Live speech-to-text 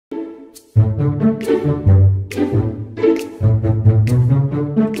Assalamualaikum,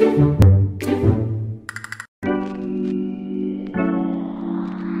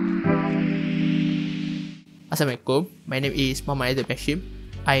 my name is Muhammad Hashim.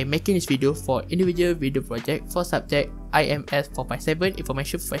 I am making this video for individual video project for subject IMS457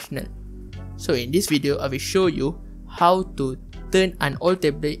 Information Professional. So in this video, I will show you how to turn an old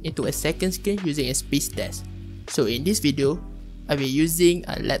tablet into a second screen using a Spacedesk. So in this video, I will be using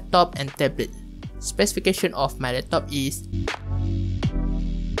a laptop and tablet. Specification of my laptop is,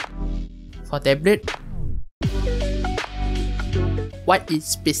 for tablet, what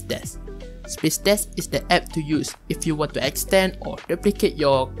is Spacedesk? Spacedesk is the app to use if you want to extend or replicate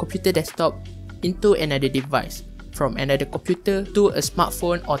your computer desktop into another device, from another computer to a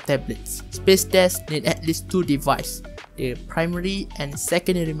smartphone or tablets. Spacedesk need at least two devices, the primary and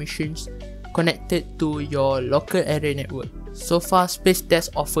secondary machines connected to your local area network. So far, Spacedesk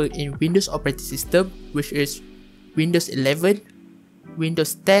offered in Windows operating system, which is Windows 11,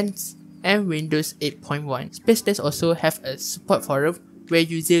 Windows 10, and Windows 8.1. Spacedesk also have a support forum where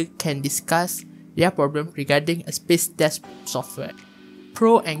users can discuss their problem regarding a Spacedesk software.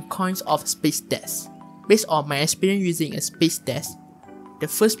 Pro and cons of Spacedesk. Based on my experience using a Spacedesk, the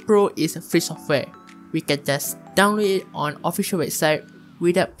first pro is free software. We can just download it on official website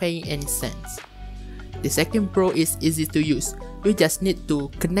without paying any cents. The second pro is easy to use. You just need to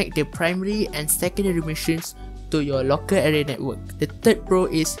connect the primary and secondary machines to your local area network. The third pro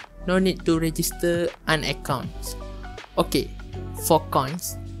is no need to register an account. Okay, for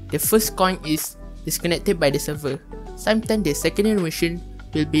cons, the first con is disconnected by the server. Sometimes the secondary machine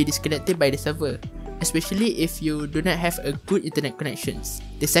will be disconnected by the server, especially if you do not have a good internet connections.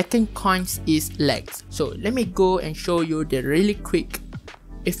 The second con is lag. So let me go and show you the really quick.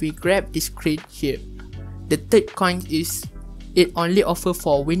 If we grab this screen here, the third con is it only offers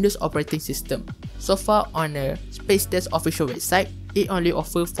for Windows operating system. So far on a Spacedesk official website, it only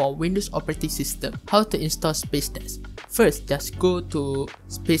offers for Windows operating system. How to install Spacedesk? First, just go to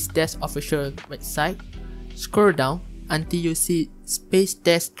Spacedesk official website, scroll down until you see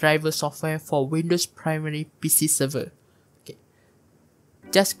Spacedesk driver software for Windows primary PC server. Okay,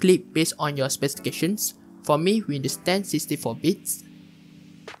 just click based on your specifications. For me, Windows 10 64 bits,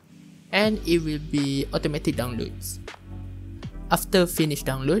 and it will be automatic downloads. After finish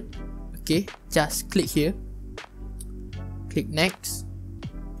download, okay, just click here, click next,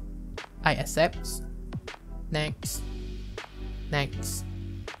 I accept, next, next,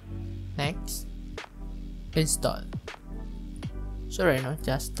 next, install. So right now,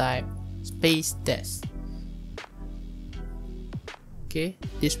 just type Spacedesk. Okay,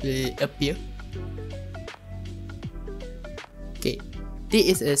 this will appear. Okay,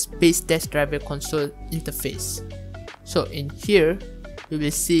 this is a Spacedesk driver console interface. So in here, we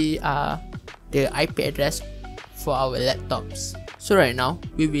will see the IP address for our laptops. So right now,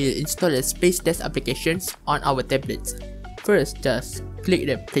 we will install the Spacedesk applications on our tablets. First, just click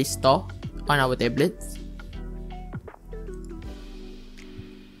the Play Store on our tablets.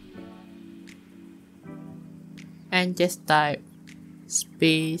 And just type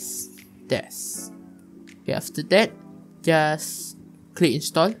Spacedesk. Okay, after that, just click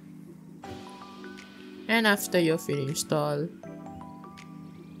install. And after you finish install,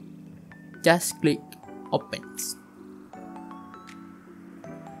 just click open.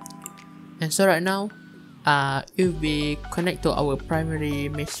 And so right now, it will be connected to our primary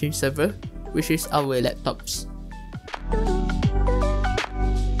machine server, which is our laptops.